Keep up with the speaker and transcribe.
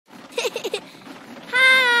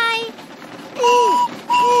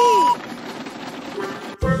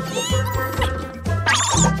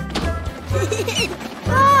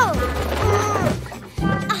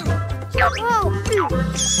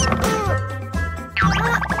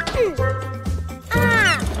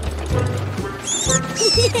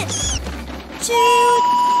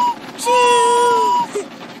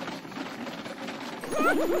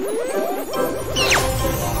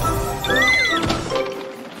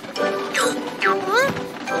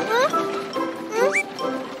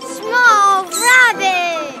Small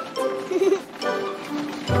rabbit.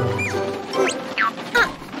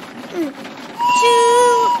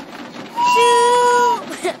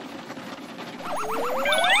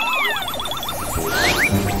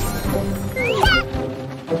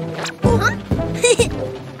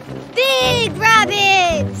 Big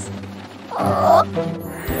rabbits.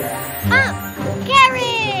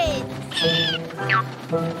 Carrot.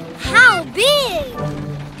 How big?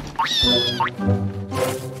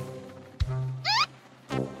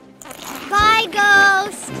 Bye,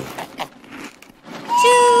 ghost.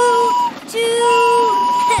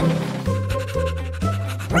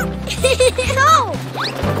 No!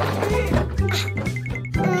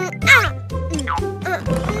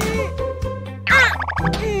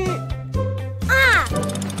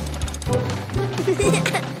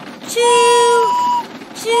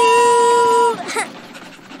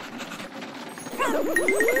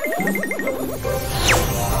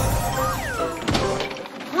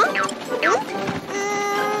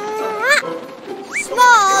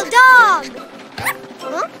 Small dog.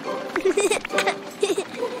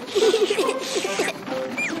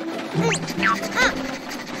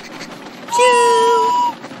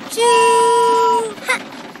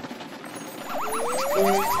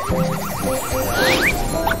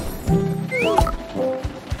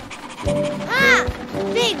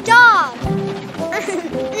 Big dog.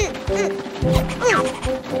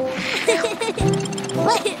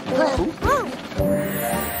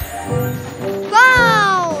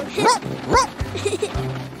 Wow!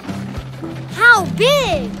 How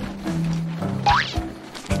big?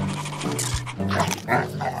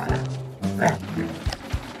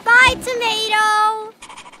 Bye, tomato.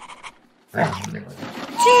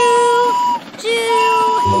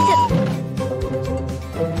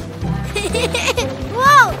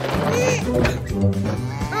 Whoa!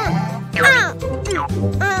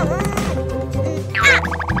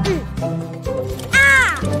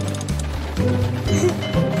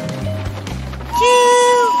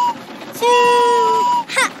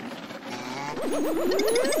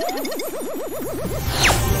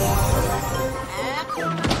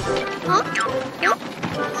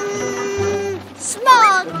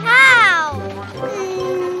 Small cow.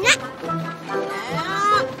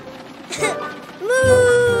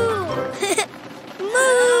 Moo.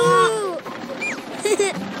 Moo.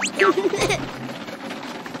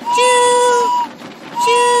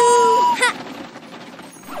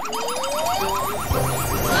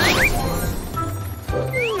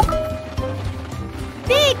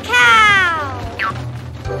 Big cow.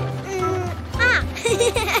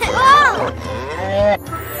 Oh.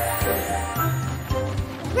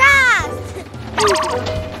 Grass.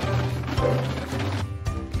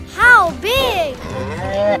 How big?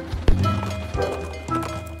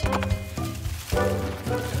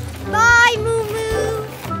 Bye, Moo Moo.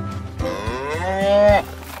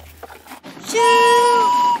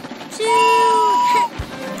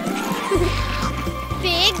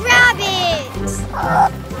 Big rabbit.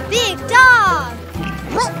 Big dog.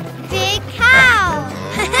 Big cow.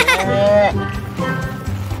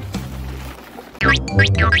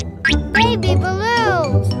 Baby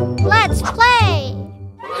balloons. Let's play.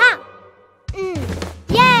 Ha.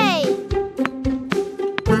 Yay.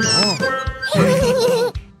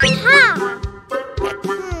 Ha.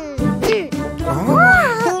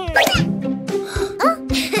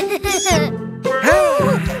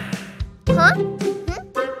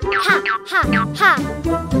 Ha.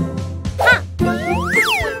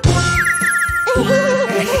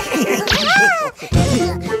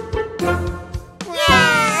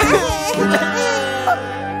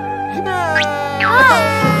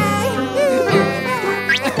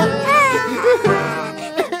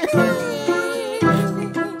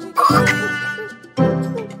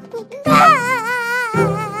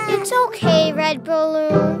 It's okay, red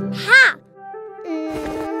balloon. Ha!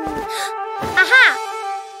 Aha!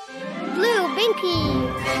 Blue binky.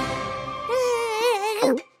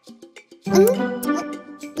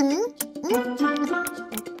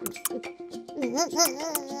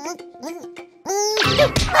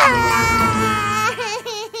 Ha!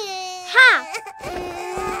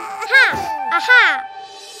 Ha! Aha!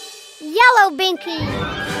 Yellow binky.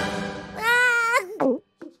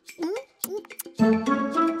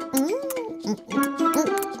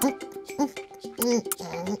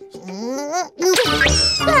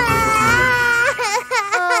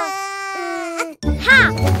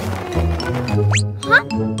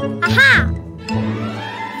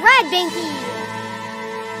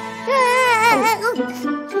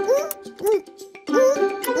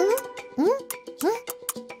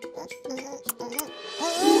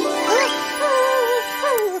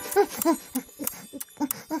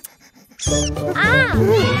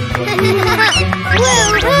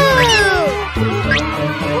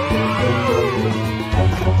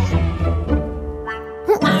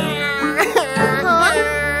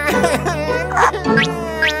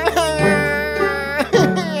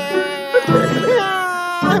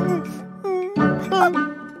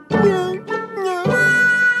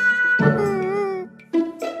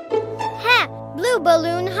 blue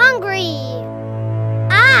balloon hungry.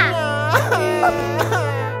 Ah!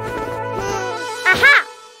 Aha!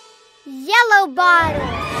 Yellow bottle.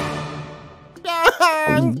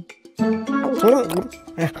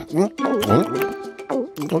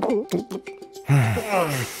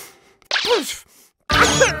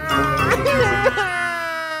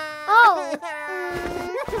 Oh!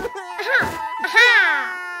 Aha!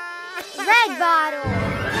 Red bottle.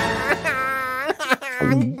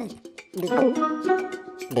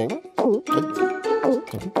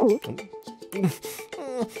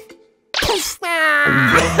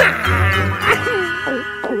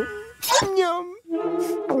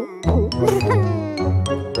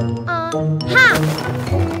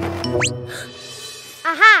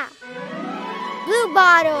 Aha! Blue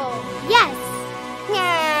bottle. Yes.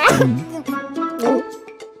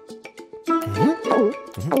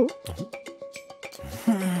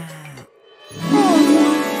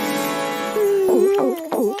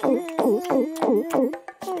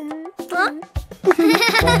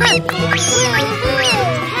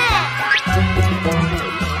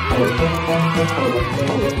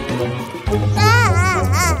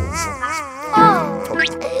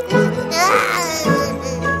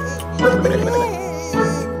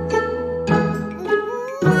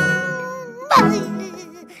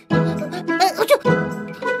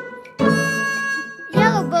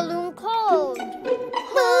 Yellow balloon cold.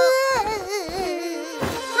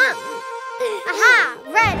 Aha!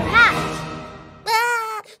 Red hat.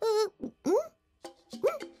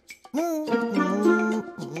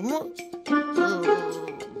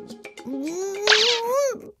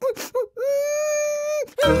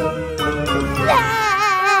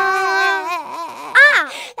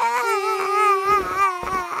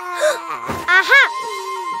 Aha!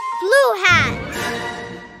 Blue hat.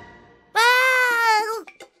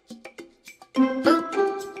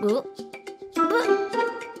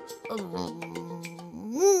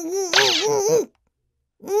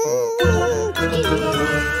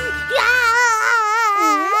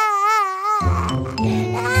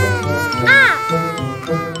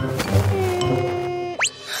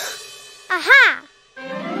 Aha!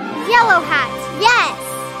 Yellow hat. Yes.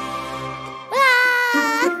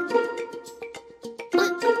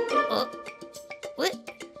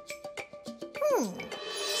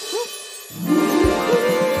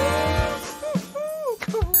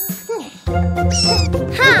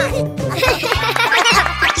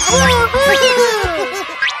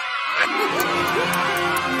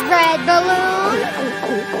 Red balloon.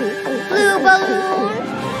 Blue balloon.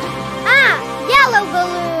 Ah, yellow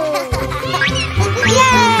balloon.